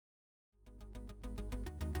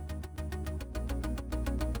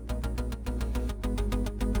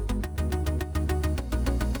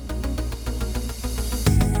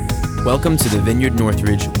Welcome to the Vineyard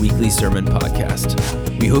Northridge Weekly Sermon Podcast.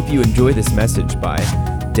 We hope you enjoy this message by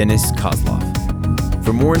Dennis Kozlov.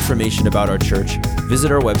 For more information about our church,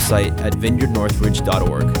 visit our website at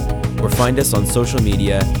vineyardnorthridge.org or find us on social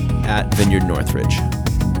media at Vineyard Northridge.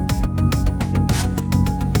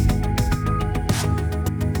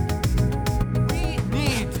 We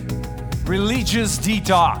need religious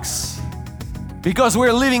detox. Because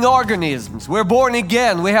we're living organisms, we're born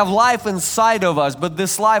again, we have life inside of us, but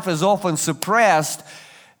this life is often suppressed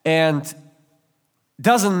and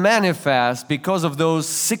doesn't manifest because of those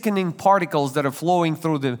sickening particles that are flowing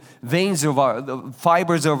through the veins of the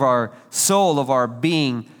fibers of our soul, of our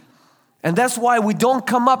being. And that's why we don't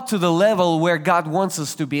come up to the level where God wants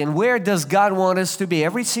us to be. And where does God want us to be?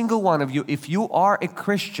 Every single one of you, if you are a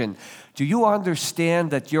Christian, do you understand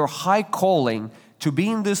that your high calling to be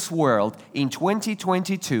in this world in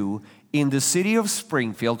 2022, in the city of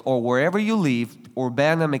Springfield, or wherever you live,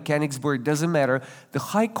 Urbana, Mechanicsburg, doesn't matter, the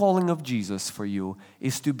high calling of Jesus for you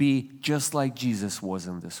is to be just like Jesus was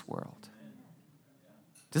in this world.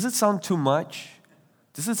 Does it sound too much?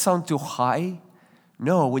 Does it sound too high?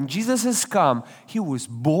 No, when Jesus has come, He was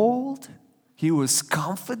bold, He was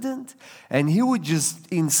confident, and He would just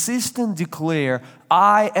insist and declare,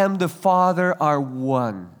 I am the Father are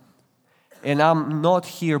one. And I'm not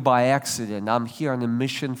here by accident. I'm here on a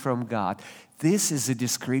mission from God. This is a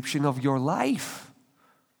description of your life.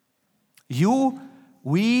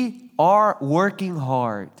 We are working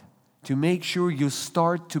hard to make sure you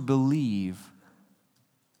start to believe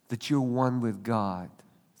that you're one with God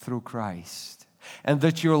through Christ. And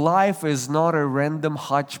that your life is not a random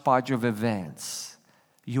hodgepodge of events.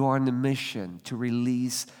 You are on a mission to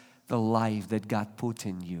release the life that God put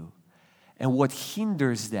in you. And what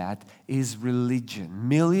hinders that is religion.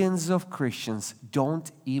 Millions of Christians don't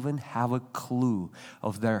even have a clue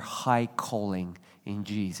of their high calling in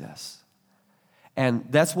Jesus. And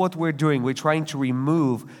that's what we're doing. We're trying to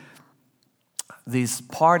remove these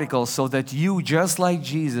particles so that you, just like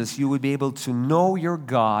Jesus, you would be able to know your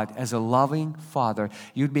God as a loving Father.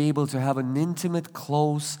 You'd be able to have an intimate,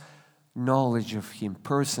 close knowledge of Him,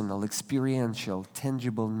 personal, experiential,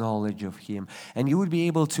 tangible knowledge of Him. And you would be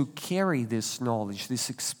able to carry this knowledge, this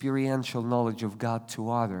experiential knowledge of God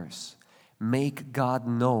to others. Make God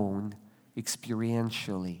known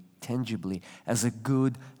experientially, tangibly, as a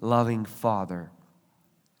good, loving Father.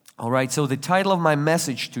 All right, so the title of my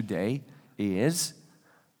message today is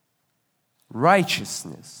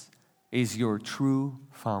Righteousness is Your True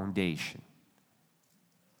Foundation.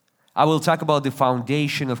 I will talk about the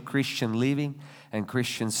foundation of Christian living and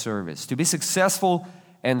Christian service. To be successful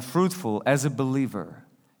and fruitful as a believer,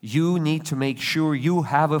 you need to make sure you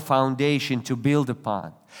have a foundation to build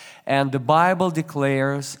upon. And the Bible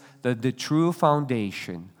declares that the true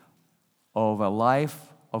foundation of a life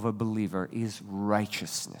of a believer is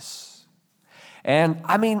righteousness. And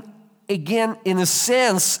I mean, again, in a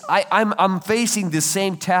sense, I'm facing the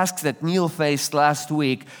same task that Neil faced last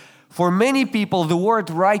week. For many people, the word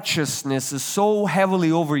righteousness is so heavily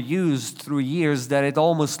overused through years that it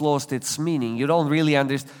almost lost its meaning. You don't really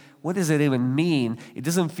understand, what does it even mean? It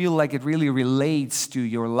doesn't feel like it really relates to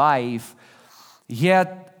your life.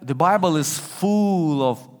 Yet, the Bible is full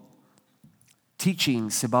of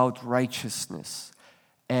teachings about righteousness.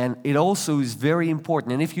 And it also is very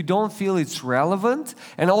important. And if you don't feel it's relevant,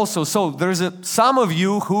 and also, so there's some of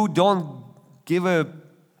you who don't give a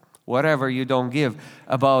whatever you don't give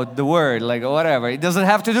about the word, like whatever. It doesn't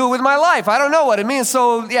have to do with my life. I don't know what it means,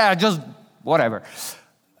 so yeah, just whatever.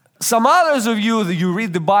 Some others of you, that you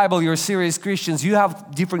read the Bible, you're serious Christians, you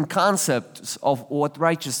have different concepts of what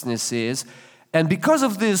righteousness is. And because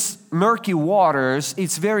of these murky waters,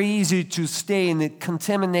 it's very easy to stay in a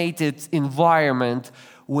contaminated environment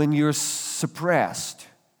when you're suppressed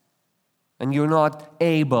and you're not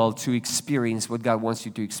able to experience what God wants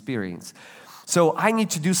you to experience. So I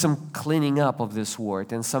need to do some cleaning up of this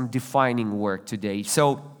word and some defining work today.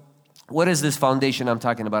 So what is this foundation I'm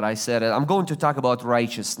talking about? I said it. I'm going to talk about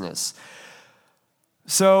righteousness.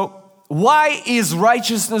 So why is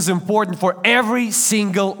righteousness important for every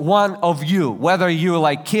single one of you, whether you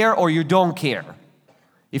care or you don't care?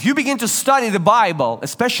 If you begin to study the Bible,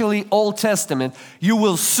 especially Old Testament, you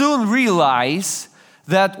will soon realize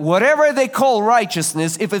that whatever they call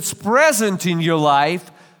righteousness, if it's present in your life,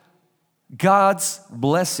 God's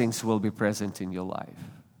blessings will be present in your life.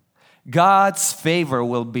 God's favor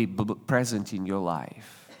will be present in your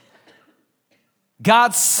life.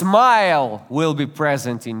 God's smile will be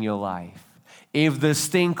present in your life if this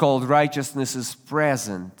thing called righteousness is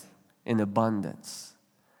present in abundance.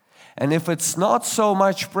 And if it's not so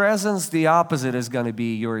much presence, the opposite is going to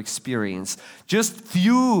be your experience. Just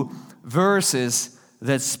few verses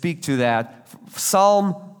that speak to that.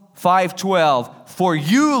 Psalm 5:12, "For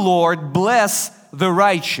you, Lord, bless the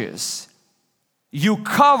righteous. You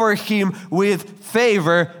cover him with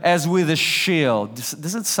favor as with a shield."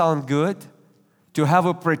 Does it sound good? To have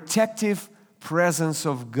a protective presence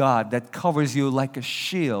of God that covers you like a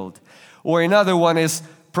shield. Or another one is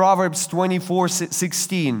Proverbs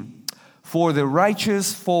 24:16. "For the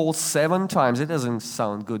righteous fall 7 times." It doesn't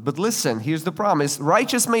sound good, but listen, here's the promise.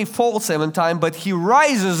 "Righteous may fall 7 times, but he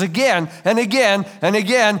rises again and again and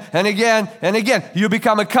again and again and again." You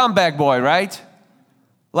become a comeback boy, right?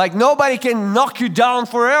 Like nobody can knock you down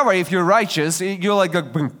forever if you're righteous. You're like a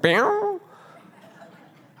bam.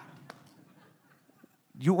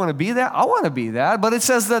 You want to be that? I want to be that. But it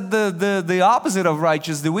says that the opposite of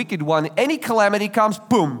righteous, the wicked one, any calamity comes,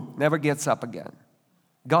 boom, never gets up again.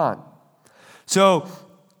 Gone. So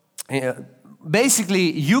basically,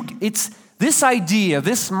 it's this idea,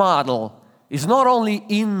 this model is not only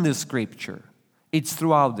in the Scripture, it's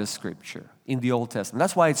throughout the Scripture in the Old Testament.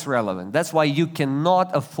 That's why it's relevant. That's why you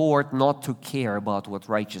cannot afford not to care about what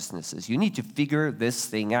righteousness is. You need to figure this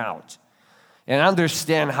thing out and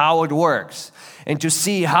understand how it works and to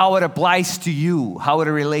see how it applies to you, how it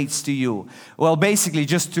relates to you. Well, basically,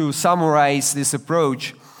 just to summarize this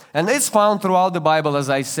approach, and it's found throughout the Bible, as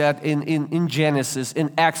I said, in Genesis,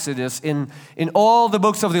 in Exodus, in all the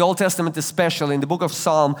books of the Old Testament, especially in the book of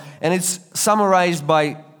Psalm, and it's summarized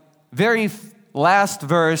by very last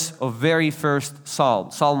verse of very first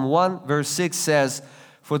Psalm. Psalm 1 verse 6 says,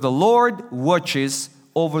 "For the Lord watches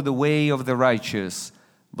over the way of the righteous,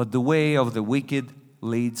 but the way of the wicked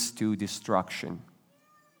leads to destruction."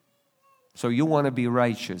 So you want to be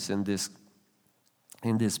righteous in this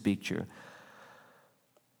picture.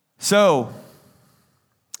 So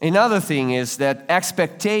another thing is that the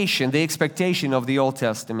expectation of the Old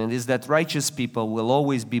Testament is that righteous people will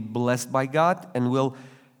always be blessed by God and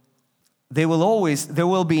there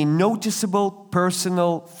will be noticeable,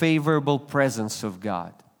 personal, favorable presence of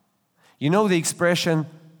God. You know the expression,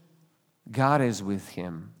 "God is with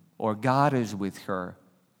him," or "God is with her."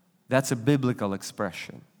 That's a biblical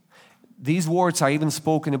expression. These words are even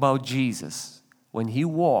spoken about Jesus. When he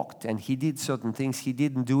walked and he did certain things, he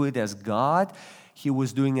didn't do it as God. He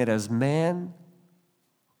was doing it as man.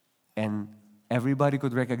 And everybody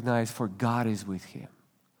could recognize, for God is with him.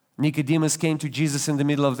 Nicodemus came to Jesus in the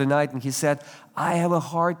middle of the night and he said, "I have a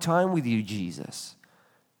hard time with you, Jesus,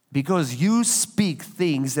 because you speak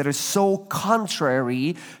things that are so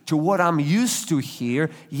contrary to what I'm used to hear,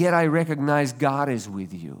 yet I recognize God is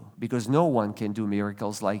with you, because no one can do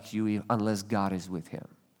miracles like you unless God is with him."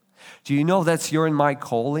 Do you know that's your and my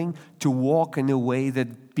calling, to walk in a way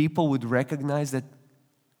that people would recognize that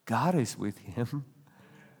God is with him?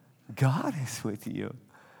 God is with you.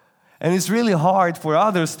 And it's really hard for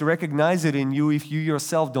others to recognize it in you if you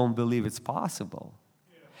yourself don't believe it's possible.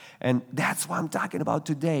 And that's what I'm talking about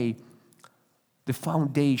today. The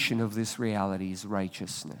foundation of this reality is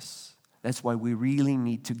righteousness. That's why we really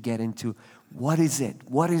need to get into what is it?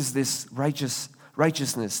 What is this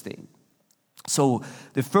righteousness thing? So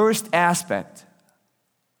the first aspect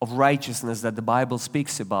of righteousness that the Bible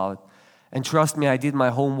speaks about, and trust me, I did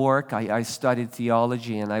my homework, I studied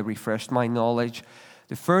theology and I refreshed my knowledge.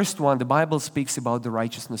 The first one, the Bible speaks about the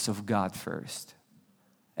righteousness of God first.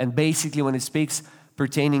 And basically when it speaks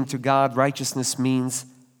pertaining to God, righteousness means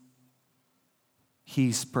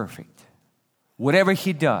He's perfect. Whatever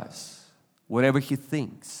He does, whatever He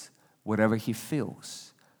thinks, whatever He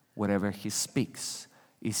feels, whatever He speaks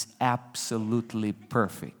is absolutely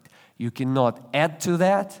perfect. You cannot add to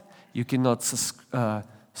that. You cannot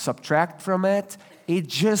subtract from it. It's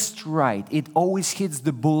just right. It always hits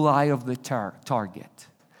the bullseye of the target.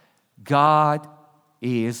 God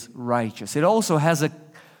is righteous. It also has a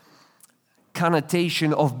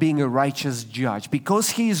connotation of being a righteous judge.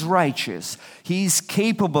 Because He is righteous, He is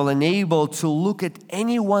capable and able to look at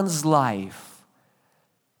anyone's life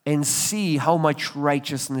and see how much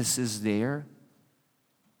righteousness is there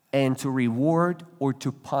and to reward or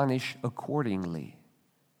to punish accordingly.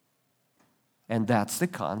 And that's the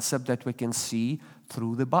concept that we can see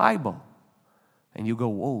through the Bible. And you go,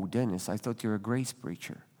 "Whoa, Dennis, I thought you're a grace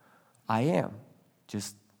preacher." I am.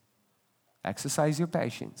 Just exercise your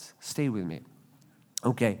patience. Stay with me.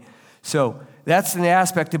 Okay, so that's an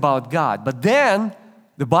aspect about God. But then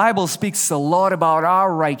the Bible speaks a lot about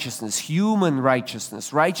our righteousness, human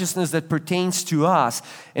righteousness, righteousness that pertains to us.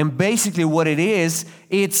 And basically what it is,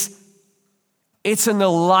 it's an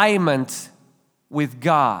alignment with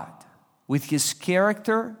God, with His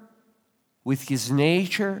character, with His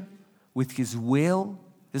nature, with His will.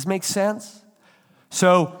 Does this make sense?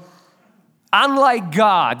 So, unlike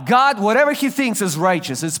God, whatever He thinks is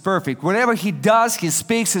righteous, is perfect. Whatever He does, He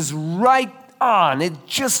speaks is right on. It's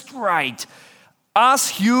just right. Us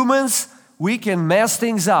humans, we can mess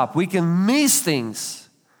things up. We can miss things.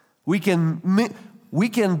 We can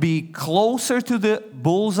be closer to the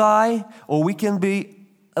bullseye, or we can be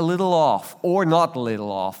a little off, or not a little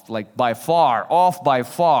off, like by far, off by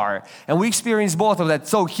far. And we experience both of that.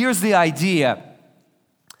 So here's the idea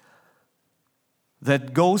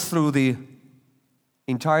that goes through the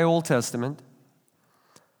entire Old Testament,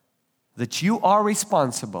 that you are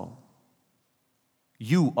responsible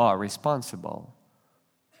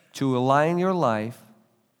to align your life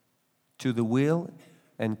to the will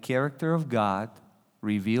and character of God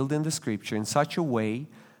revealed in the Scripture in such a way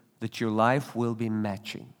that your life will be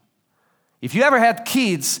matching. If you ever had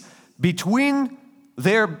kids when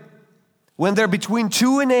they're between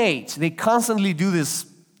 2 and 8, they constantly do this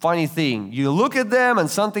funny thing. You look at them and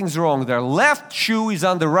something's wrong. Their left shoe is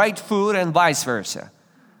on the right foot and vice versa.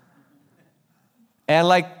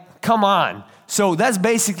 And come on. So that's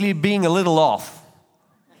basically being a little off.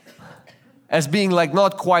 As being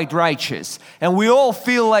not quite righteous. And we all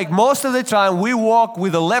feel like most of the time we walk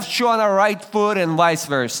with the left shoe on our right foot and vice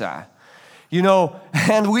versa.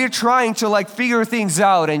 And we're trying to figure things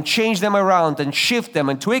out and change them around and shift them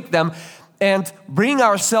and tweak them and bring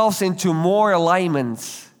ourselves into more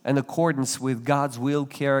alignment and accordance with God's will,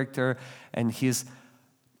 character, and His.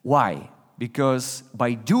 Why? Because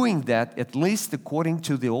by doing that, at least according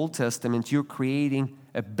to the Old Testament, you're creating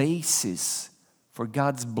a basis for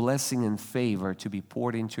God's blessing and favor to be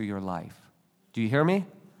poured into your life. Do you hear me?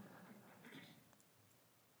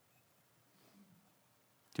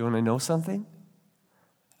 Do you want to know something?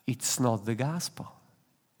 It's not the gospel.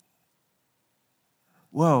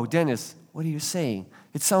 Whoa, Dennis, what are you saying?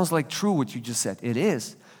 It sounds like true what you just said. It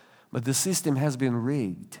is. But the system has been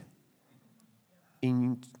rigged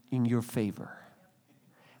in your favor.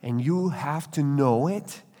 And you have to know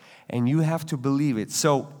it, and you have to believe it.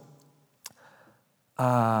 So,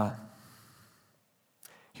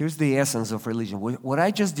 here's the essence of religion. What I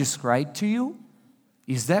just described to you,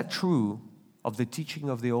 is that true of the teaching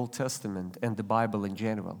of the Old Testament and the Bible in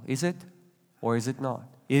general? Is it? Or is it not?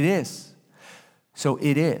 It is. So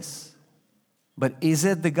it is. But is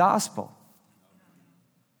it the gospel?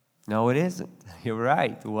 No, it isn't. You're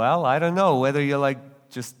right. Well, I don't know whether you're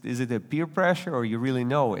is it a peer pressure or you really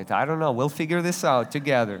know it? I don't know. We'll figure this out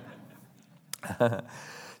together.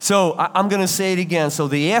 So I'm going to say it again. So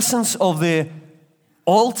the essence of the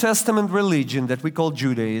Old Testament religion that we call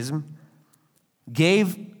Judaism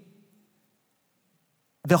gave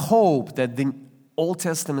the hope that the Old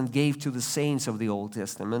Testament gave to the saints of the Old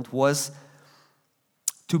Testament was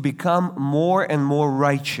to become more and more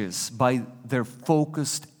righteous by their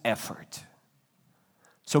focused effort.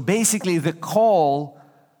 So basically the call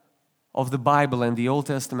of the Bible and the Old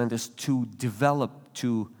Testament is to develop,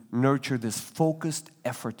 to nurture this focused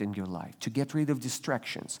effort in your life, to get rid of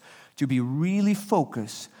distractions, to be really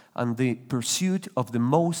focused on the pursuit of the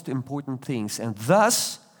most important things, and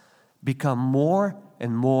thus become more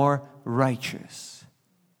and more righteous.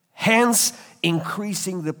 Hence,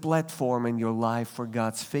 increasing the platform in your life for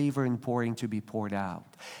God's favor and pouring to be poured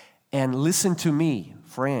out. And listen to me,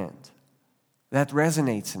 friend, that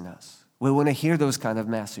resonates in us. We want to hear those kind of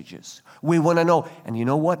messages. We want to know, and you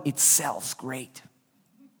know what? It sells great.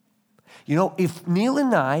 If Neil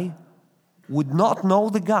and I would not know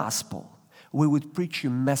the gospel, we would preach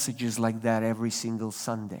you messages like that every single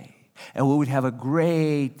Sunday. And we would have a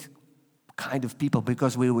great kind of people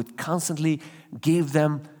because we would constantly give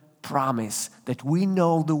them promise that we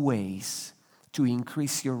know the ways to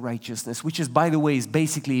increase your righteousness, which is, by the way, is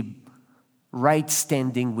basically right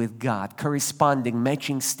standing with God, corresponding,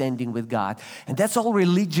 matching standing with God. And that's all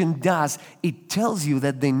religion does. It tells you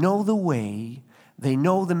that they know the way, they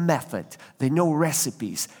know the method, they know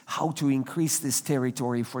recipes, how to increase this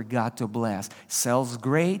territory for God to bless. Sells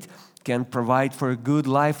great, can provide for a good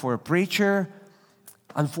life for a preacher.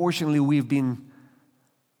 Unfortunately, we've been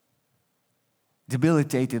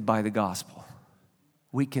debilitated by the gospel.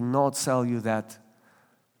 We cannot sell you that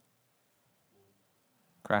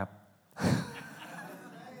crap.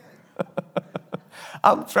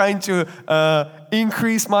 I'm trying to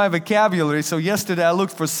increase my vocabulary. So yesterday I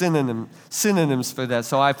looked for synonyms for that.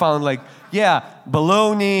 So I found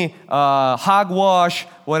baloney, hogwash.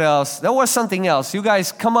 What else? There was something else. You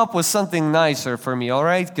guys come up with something nicer for me, all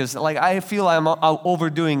right? Because I feel I'm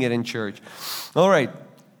overdoing it in church. All right.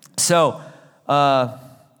 So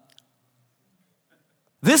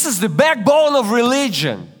this is the backbone of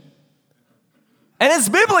religion. And it's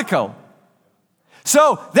biblical.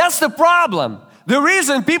 So that's the problem. The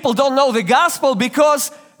reason people don't know the gospel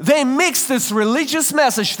because they mix this religious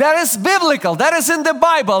message that is biblical, that is in the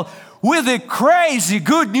Bible, with the crazy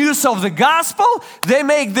good news of the gospel. They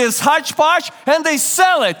make this hodgepodge and they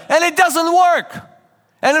sell it, and it doesn't work.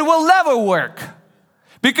 And it will never work.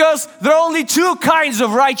 Because there are only two kinds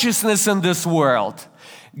of righteousness in this world.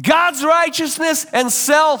 God's righteousness and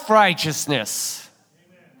self-righteousness.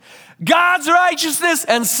 God's righteousness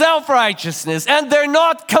and self-righteousness, and they're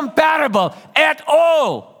not compatible at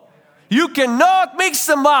all. You cannot mix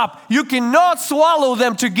them up. You cannot swallow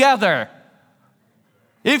them together.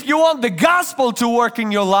 If you want the gospel to work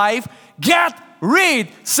in your life,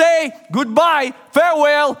 say goodbye,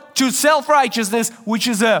 farewell to self-righteousness, which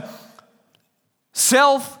is a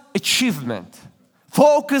self-achievement,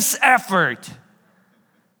 focus effort.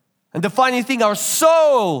 And the funny thing, our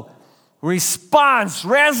soul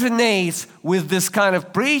resonates with this kind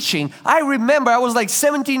of preaching. I remember I was like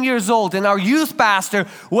 17 years old and our youth pastor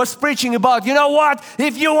was preaching about, you know what?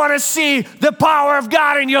 If you want to see the power of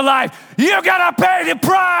God in your life, you gotta pay the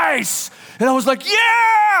price. And I was like,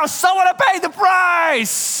 yes, I want to pay the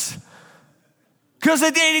price. Because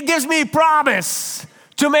it gives me a promise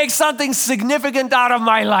to make something significant out of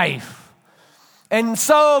my life. And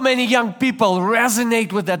so many young people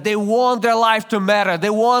resonate with that. They want their life to matter. They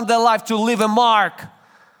want their life to leave a mark.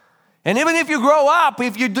 And even if you grow up,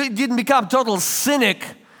 if you didn't become total cynic,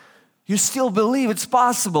 you still believe it's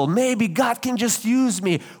possible. Maybe God can just use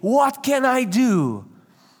me. What can I do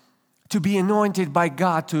to be anointed by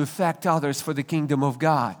God to affect others for the kingdom of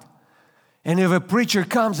God? And if a preacher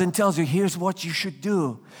comes and tells you, here's what you should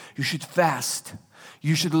do. You should fast.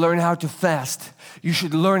 You should learn how to fast. You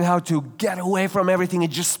should learn how to get away from everything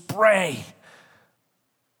and just pray.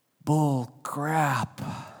 Bull crap.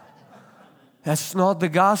 That's not the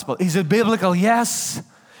gospel. Is it biblical? Yes.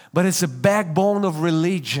 But it's a backbone of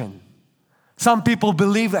religion. Some people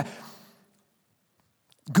believe that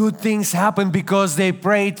good things happen because they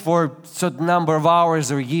prayed for a certain number of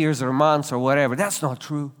hours or years or months or whatever. That's not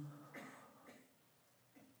true.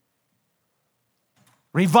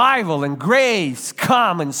 Revival and grace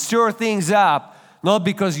come and stir things up, not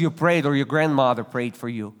because you prayed or your grandmother prayed for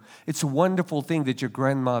you. It's a wonderful thing that your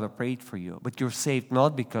grandmother prayed for you, but you're saved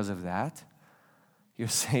not because of that. You're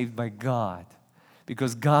saved by God,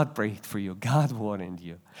 because God prayed for you. God wanted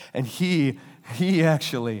you. And He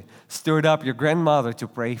actually stirred up your grandmother to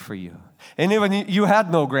pray for you. And even you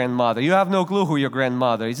had no grandmother. You have no clue who your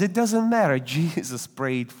grandmother is. It doesn't matter. Jesus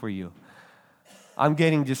prayed for you. I'm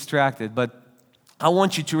getting distracted, but I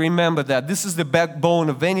want you to remember that this is the backbone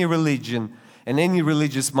of any religion and any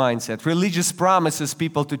religious mindset. Religious promises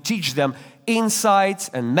people to teach them insights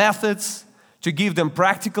and methods, to give them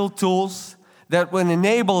practical tools that will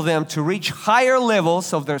enable them to reach higher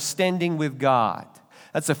levels of their standing with God.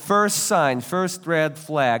 That's the first sign, first red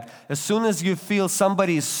flag. As soon as you feel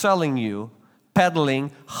somebody is selling you,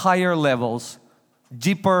 peddling higher levels,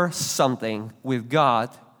 deeper something with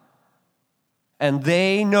God, and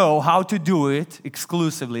they know how to do it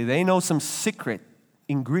exclusively. They know some secret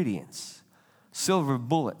ingredients, silver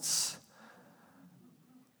bullets.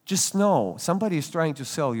 Just know somebody is trying to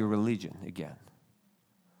sell your religion again.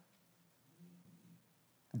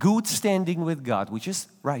 Good standing with God, which is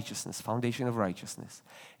righteousness, foundation of righteousness,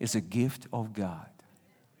 is a gift of God.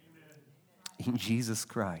 In Jesus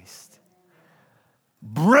Christ.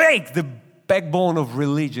 Break the backbone of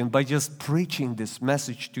religion by just preaching this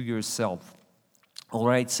message to yourself. All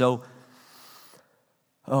right, so,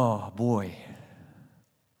 oh boy.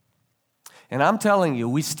 And I'm telling you,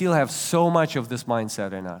 we still have so much of this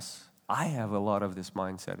mindset in us. I have a lot of this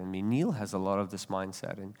mindset in me. Neil has a lot of this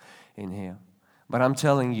mindset in him. But I'm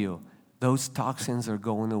telling you, those toxins are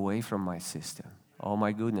going away from my system. Oh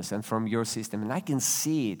my goodness, and from your system. And I can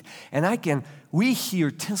see it. And we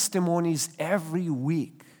hear testimonies every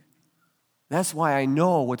week. That's why I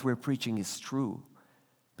know what we're preaching is true.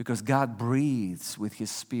 Because God breathes with His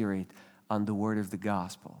Spirit on the word of the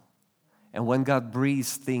gospel. And when God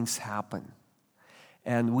breathes, things happen.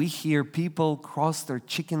 And we hear people cross their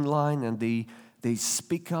chicken line and they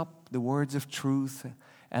speak up the words of truth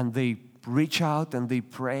and they reach out and they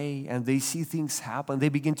pray and they see things happen. They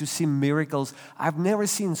begin to see miracles. I've never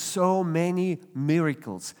seen so many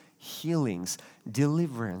miracles, healings,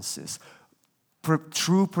 deliverances,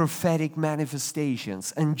 true prophetic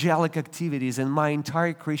manifestations, angelic activities in my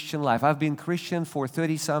entire Christian life. I've been Christian for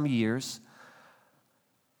 30-some years.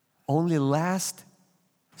 Only last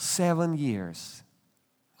 7 years,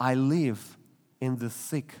 I live in the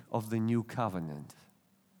thick of the new covenant.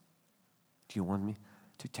 Do you want me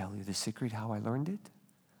to tell you the secret how I learned it?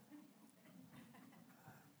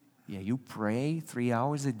 Yeah, you pray 3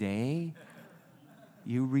 hours a day.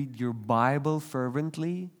 You read your Bible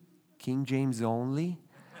fervently, King James only.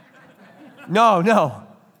 No.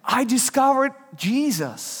 I discovered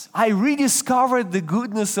Jesus. I rediscovered the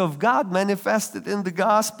goodness of God manifested in the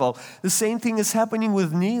gospel. The same thing is happening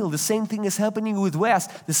with Neil. The same thing is happening with Wes.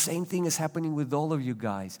 The same thing is happening with all of you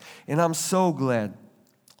guys. And I'm so glad.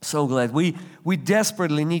 So glad. We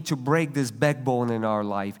desperately need to break this backbone in our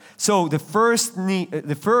life. So the first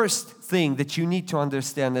thing that you need to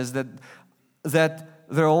understand is that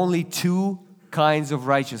there are only two kinds of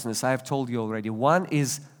righteousness. I have told you already. One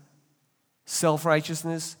is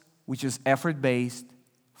self-righteousness, which is effort-based,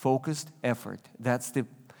 focused effort.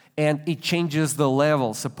 And it changes the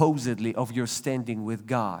level, supposedly, of your standing with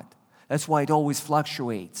God. That's why it always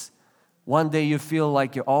fluctuates. One day you feel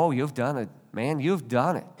like, you've done it. Man, you've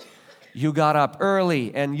done it. You got up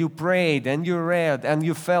early and you prayed and you read and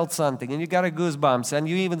you felt something and you got a goosebumps and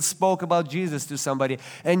you even spoke about Jesus to somebody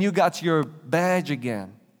and you got your badge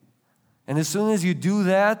again. And as soon as you do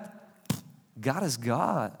that, God is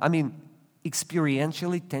God. I mean,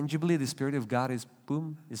 experientially, tangibly, the Spirit of God is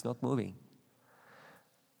not moving.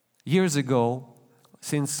 Years ago,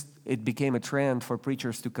 since it became a trend for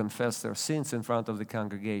preachers to confess their sins in front of the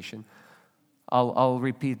congregation, I'll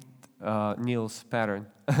repeat Neil's pattern.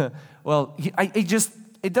 Well,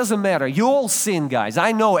 it doesn't matter. You all sin, guys.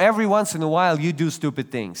 I know every once in a while you do stupid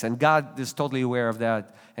things, and God is totally aware of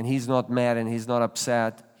that, and He's not mad and He's not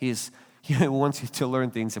upset. He wants you to learn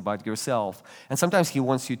things about yourself, and sometimes He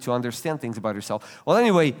wants you to understand things about yourself. Well,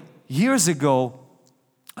 anyway, years ago,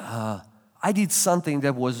 I did something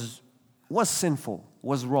that was sinful,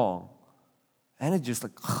 was wrong, and it just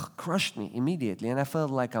crushed me immediately, and I felt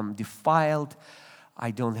like I'm defiled. I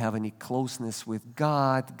don't have any closeness with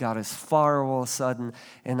God. God is far all of a sudden,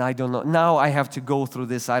 and I don't know. Now I have to go through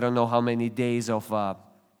this, I don't know how many days of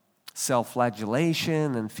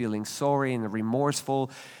self-flagellation and feeling sorry and remorseful.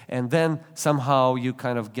 And then somehow you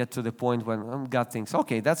kind of get to the point when God thinks,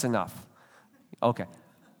 okay, that's enough. Okay.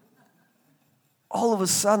 All of a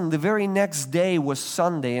sudden, the very next day was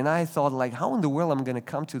Sunday, and I thought, like, how in the world am I going to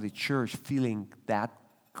come to the church feeling that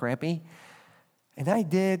crappy? And I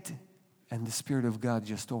did. And the Spirit of God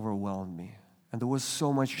just overwhelmed me. And there was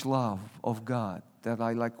so much love of God that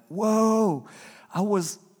whoa, I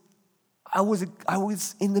was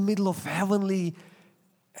in the middle of heavenly,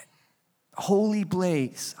 holy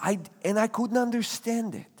place. And I couldn't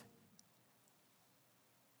understand it.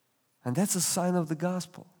 And that's a sign of the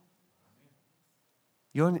gospel.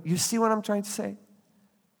 You see what I'm trying to say?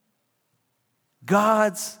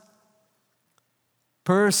 God's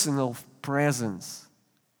personal presence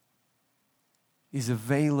is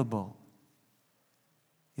available,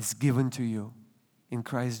 is given to you in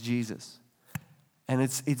Christ Jesus. And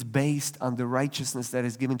it's based on the righteousness that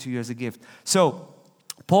is given to you as a gift. So,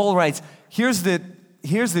 Paul writes, here's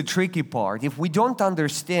the tricky part. If we don't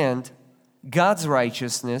understand God's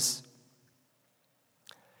righteousness,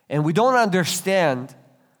 and we don't understand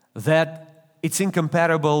that it's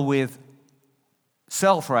incompatible with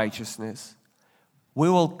self-righteousness, we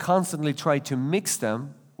will constantly try to mix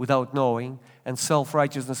them without knowing, and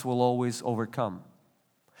self-righteousness will always overcome.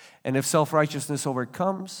 And if self-righteousness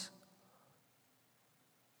overcomes,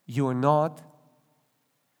 you are not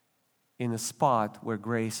in a spot where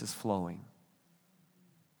grace is flowing.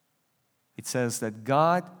 It says that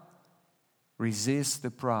God resists the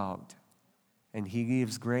proud, and He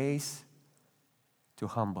gives grace to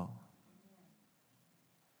humble.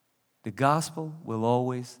 The gospel will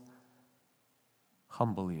always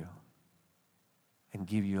humble you and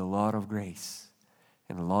give you a lot of grace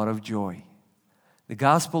and a lot of joy. The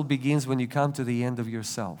gospel begins when you come to the end of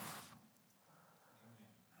yourself.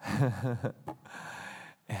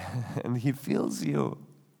 And He fills you.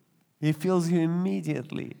 He fills you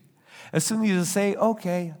immediately. As soon as you say,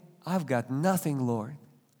 okay, I've got nothing, Lord.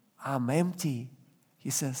 I'm empty. He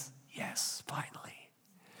says, yes, finally.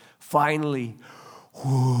 Finally.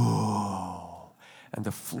 Whoa. And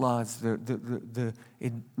the floods,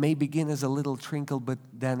 it may begin as a little trickle, but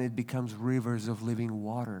then it becomes rivers of living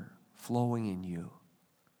water flowing in you.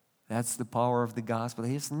 That's the power of the gospel.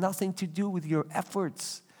 It has nothing to do with your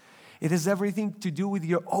efforts. It has everything to do with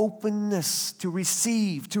your openness to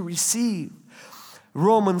receive,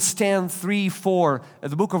 Romans 10:3-4.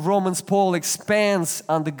 The book of Romans, Paul expands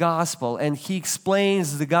on the gospel and he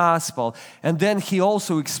explains the gospel. And then he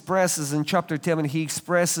also expresses in chapter 10, he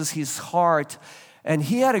expresses his heart. And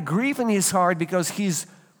he had a grief in his heart because his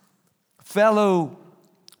fellow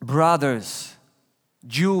brothers,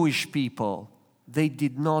 Jewish people, they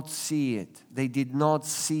did not see it. They did not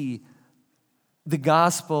see the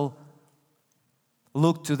gospel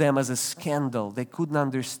looked to them as a scandal. They couldn't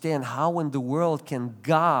understand how in the world can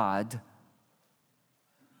God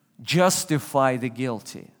justify the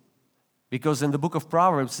guilty. Because in the book of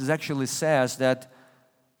Proverbs, it actually says that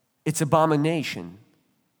it's abomination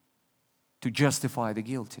to justify the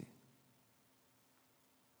guilty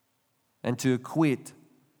and to acquit,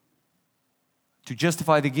 to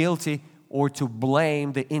justify the guilty or to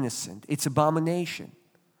blame the innocent. It's abomination.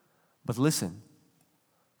 But listen,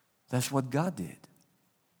 that's what God did.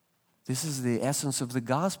 This is the essence of the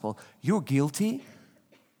gospel. You're guilty,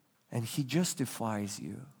 and He justifies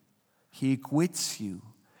you. He acquits you.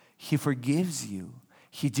 He forgives you.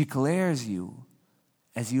 He declares you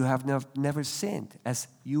as you have never sinned, as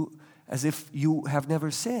if you have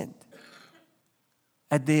never sinned,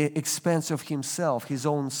 at the expense of Himself, His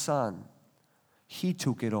own Son. He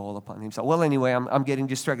took it all upon Himself. Well, anyway, I'm getting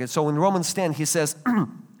distracted. So in Romans 10, he says,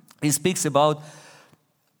 he speaks about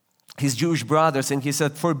his Jewish brothers, and he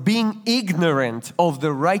said, for being ignorant of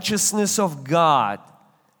the righteousness of God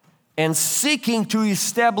and seeking to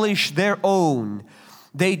establish their own,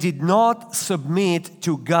 they did not submit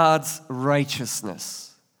to God's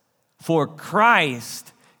righteousness. For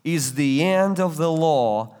Christ is the end of the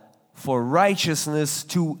law for righteousness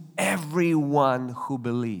to everyone who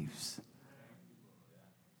believes.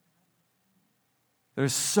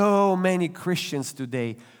 There's so many Christians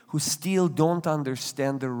today who still don't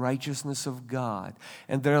understand the righteousness of God.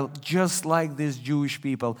 And they're just like these Jewish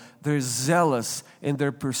people. They're zealous in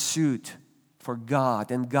their pursuit for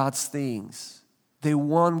God and God's things. They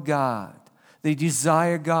want God. They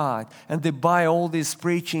desire God. And they buy all these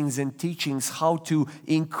preachings and teachings how to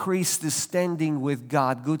increase the standing with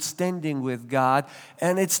God, good standing with God.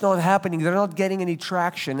 And it's not happening. They're not getting any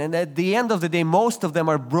traction. And at the end of the day, most of them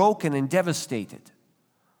are broken and devastated.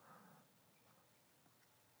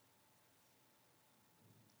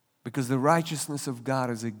 Because the righteousness of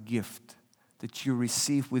God is a gift that you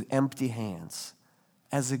receive with empty hands,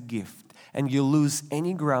 as a gift. And you lose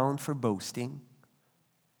any ground for boasting,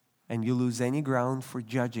 and you lose any ground for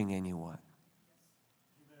judging anyone.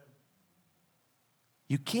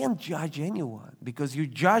 You can't judge anyone, because your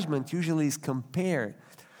judgment usually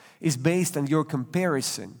is based on your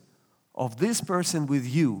comparison of this person with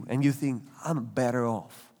you, and you think, I'm better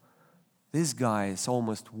off. This guy is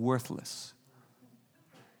almost worthless.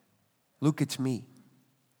 Look at me.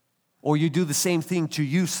 Or you do the same thing to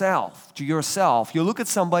yourself. You look at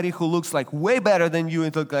somebody who looks like way better than you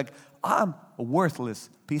and look like, I'm a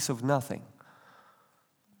worthless piece of nothing.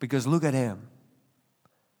 Because look at him.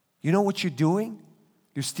 You know what you're doing?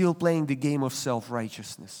 You're still playing the game of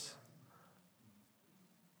self-righteousness.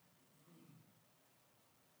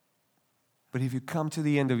 But if you come to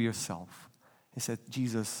the end of yourself and say,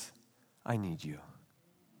 Jesus, I need you.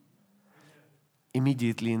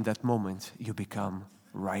 Immediately in that moment, you become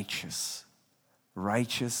righteous.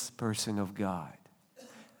 Righteous person of God.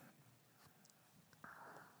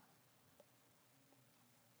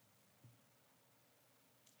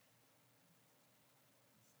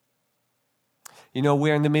 You know,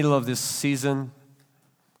 we're in the middle of this season,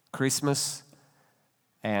 Christmas.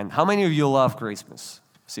 And how many of you love Christmas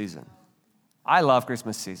season? I love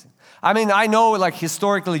Christmas season. I mean, I know like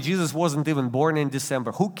historically Jesus wasn't even born in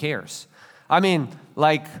December. Who cares? I mean,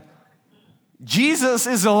 like, Jesus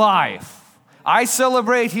is alive. I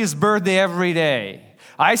celebrate His birthday every day.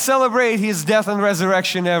 I celebrate His death and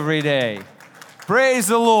resurrection every day. Praise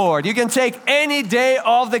the Lord. You can take any day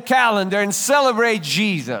off the calendar and celebrate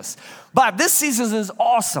Jesus. But this season is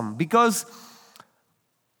awesome because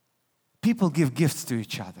people give gifts to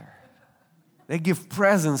each other. They give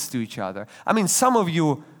presents to each other. I mean, some of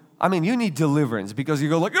you, you need deliverance because you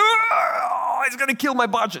go like, oh, it's going to kill my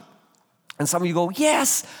budget. And some of you go,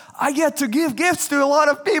 yes, I get to give gifts to a lot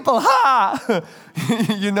of people. Ha!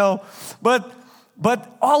 You know, but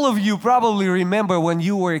all of you probably remember when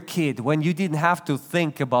you were a kid, when you didn't have to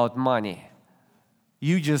think about money.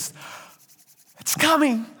 You just, it's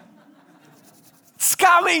coming. It's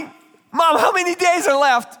coming. Mom, how many days are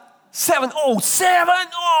left? 7. Oh, 7.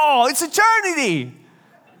 Oh, it's eternity.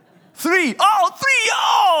 3. Oh, 3.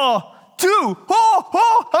 Oh, 2.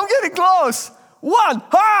 Oh, I'm getting close. 1.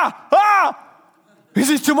 Is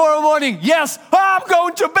it tomorrow morning? Yes. I'm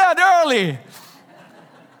going to bed early.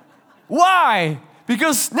 Why?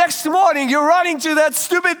 Because next morning you're running to that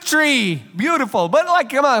stupid tree. Beautiful. But like,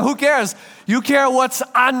 come on, who cares? You care what's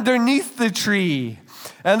underneath the tree.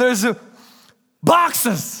 And there's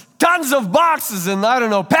boxes, tons of boxes and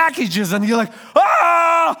packages. And you're like,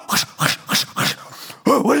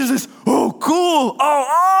 what is this? Oh, cool.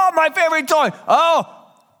 Oh, my favorite toy. Oh,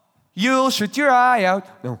 you'll shoot your eye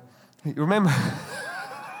out. No, you remember?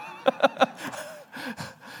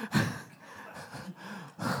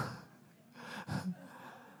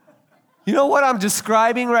 You know what I'm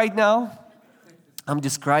describing right now? I'm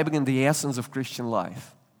describing the essence of Christian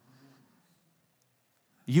life.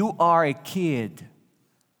 You are a kid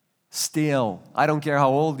still. I don't care how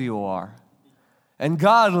old you are. And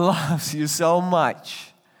God loves you so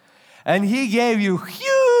much. And He gave you a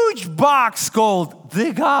huge box called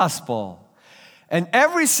the gospel. And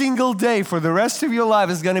every single day for the rest of your life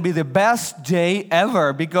is going to be the best day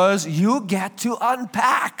ever because you get to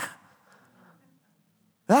unpack.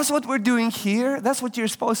 That's what we're doing here. That's what you're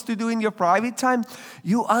supposed to do in your private time.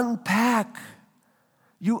 You unpack.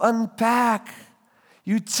 You unpack.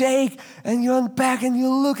 You take and you unpack and you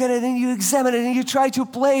look at it and you examine it and you try to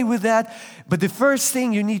play with that. But the first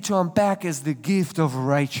thing you need to unpack is the gift of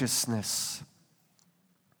righteousness.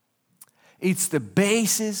 It's the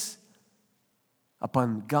basis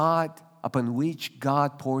upon which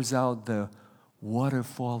God pours out the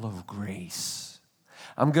waterfall of grace.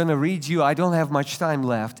 I'm going to read you, I don't have much time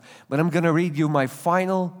left, but I'm going to read you my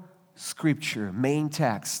final scripture, main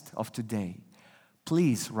text of today.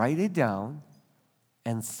 Please write it down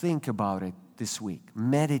and think about it this week.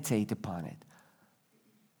 Meditate upon it.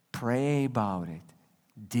 Pray about it.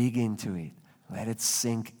 Dig into it. Let it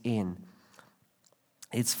sink in.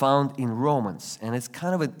 It's found in Romans, and it's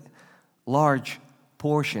kind of a large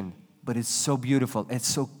portion, but it's so beautiful. It's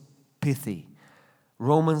so pithy.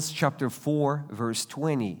 Romans chapter 4, verse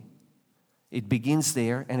 20. It begins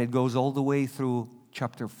there, and it goes all the way through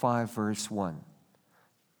chapter 5, verse 1.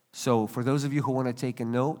 So for those of you who want to take a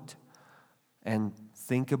note and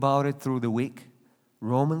think about it through the week,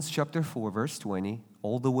 Romans chapter 4, verse 20,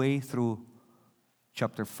 all the way through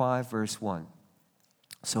chapter 5, verse 1.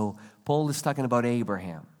 So Paul is talking about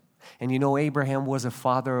Abraham. And you know, Abraham was a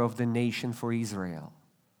father of the nation for Israel.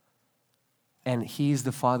 And he is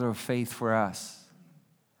the father of faith for us.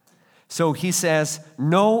 So he says,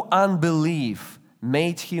 no unbelief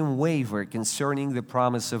made him waver concerning the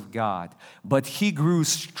promise of God, but he grew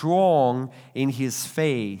strong in his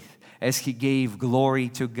faith as he gave glory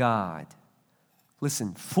to God.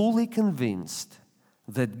 Listen, fully convinced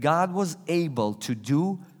that God was able to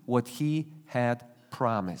do what He had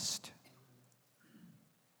promised.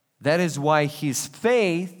 That is why his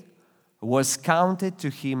faith was counted to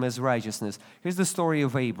him as righteousness. Here's the story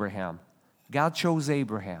of Abraham. God chose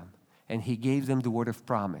Abraham, and He gave them the word of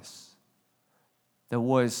promise. That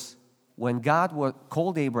was, when God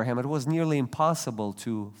called Abraham, it was nearly impossible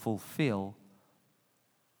to fulfill.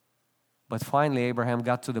 But finally, Abraham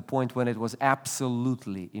got to the point when it was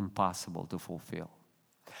absolutely impossible to fulfill.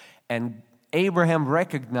 And Abraham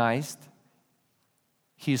recognized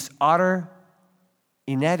his utter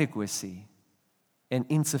inadequacy and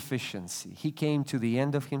insufficiency. He came to the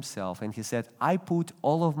end of himself and he said, I put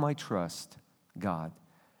all of my trust, God,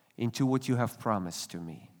 into what you have promised to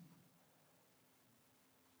me.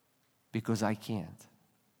 Because I can't.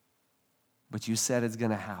 But you said it's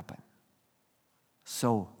going to happen.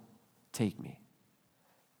 So, take me.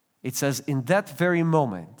 It says, in that very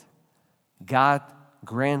moment, God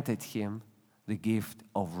granted him the gift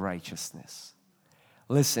of righteousness.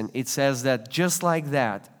 Listen, it says that just like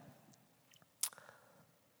that,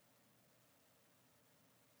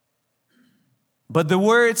 but the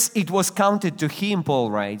words it was counted to him,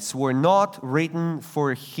 Paul writes, were not written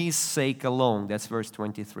for his sake alone. That's verse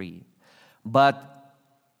 23. But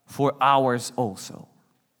for ours also.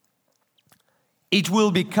 It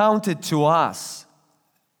will be counted to us.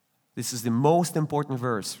 This is the most important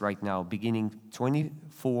verse right now, beginning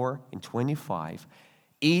 24 and 25.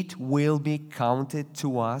 It will be counted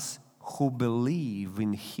to us who believe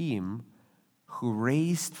in Him who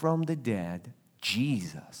raised from the dead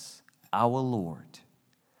Jesus, our Lord.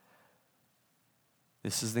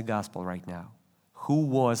 This is the gospel right now. Who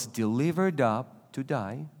was delivered up to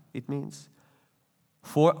die, it means,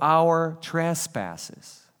 for our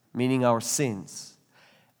trespasses, meaning our sins,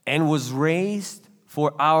 and was raised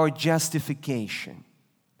for our justification.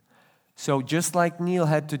 So just like Neil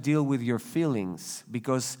had to deal with your feelings,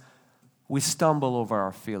 because we stumble over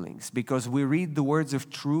our feelings, because we read the words of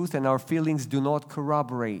truth and our feelings do not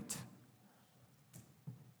corroborate.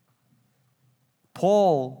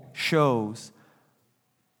 Paul shows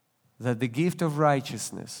that the gift of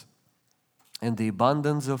righteousness and the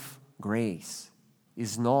abundance of grace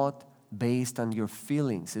is not based on your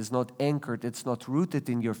feelings, is not anchored, it's not rooted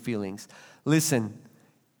in your feelings. Listen,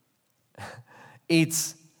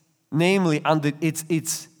 it's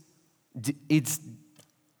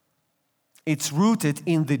rooted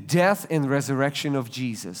in the death and resurrection of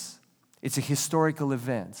Jesus. It's a historical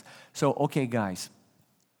event. So, okay, guys,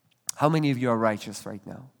 how many of you are righteous right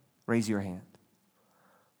now? Raise your hand.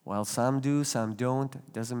 Well, some do, some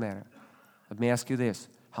don't. Doesn't matter. Let me ask you this.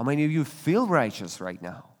 How many of you feel righteous right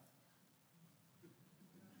now?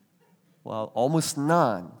 Well, almost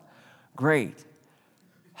none. Great.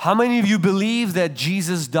 How many of you believe that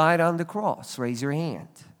Jesus died on the cross? Raise your hand.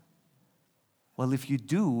 Well, if you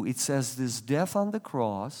do, it says this death on the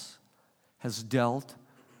cross has dealt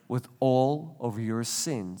with all of your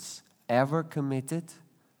sins ever committed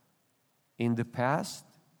in the past,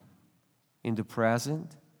 in the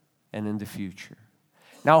present, and in the future.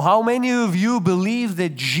 Now, how many of you believe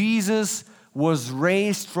that Jesus was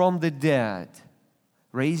raised from the dead?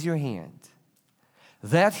 Raise your hand.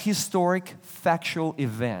 That historic, factual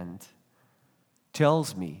event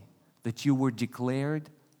tells me that you were declared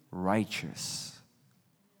righteous.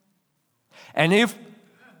 And if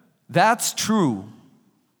that's true,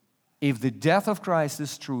 if the death of Christ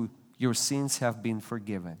is true, your sins have been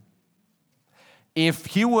forgiven. If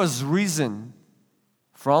He was risen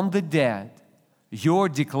from the dead, you're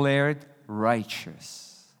declared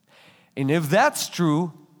righteous. And if that's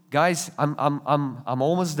true, guys, I'm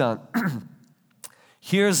almost done.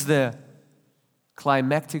 Here's the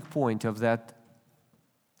climactic point of that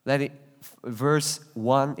verse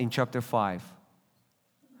 1 in chapter 5.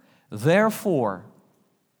 Therefore,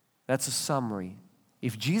 that's a summary.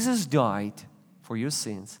 If Jesus died for your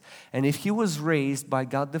sins, and if He was raised by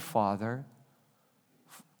God the Father,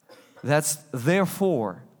 that's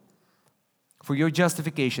therefore for your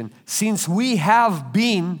justification. Since we have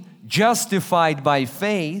been justified by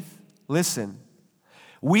faith, listen,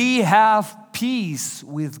 we have peace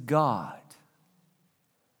with God.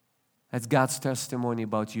 That's God's testimony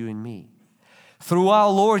about you and me. Through our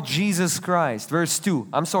Lord Jesus Christ. Verse 2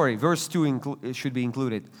 should be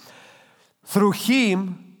included. Through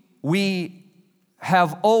Him we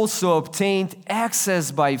have also obtained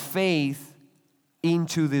access by faith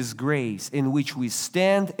into this grace in which we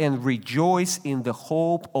stand and rejoice in the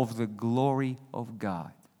hope of the glory of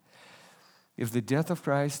God. If the death of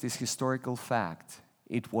Christ is historical fact,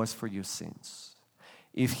 it was for your sins.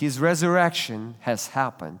 If His resurrection has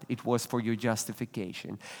happened, it was for your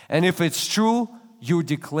justification. And if it's true, you're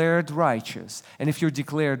declared righteous. And if you're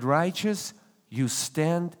declared righteous, you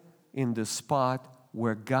stand in the spot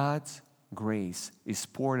where God's grace is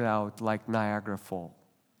poured out like Niagara Falls.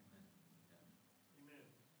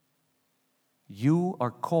 You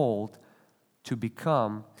are called to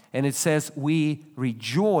become, and it says we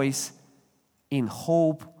rejoice in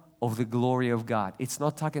hope of the glory of God. It's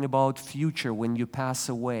not talking about future when you pass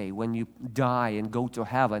away, when you die and go to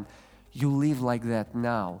heaven. You live like that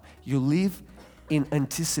now. You live in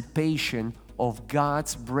anticipation of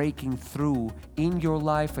God's breaking through in your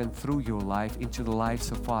life and through your life into the lives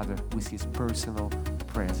of Father with His personal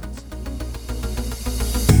presence.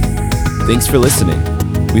 Thanks for listening.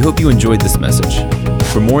 We hope you enjoyed this message.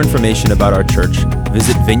 For more information about our church,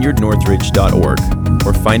 visit vineyardnorthridge.org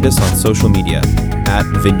or find us on social media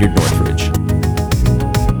 @Vineyard Northridge.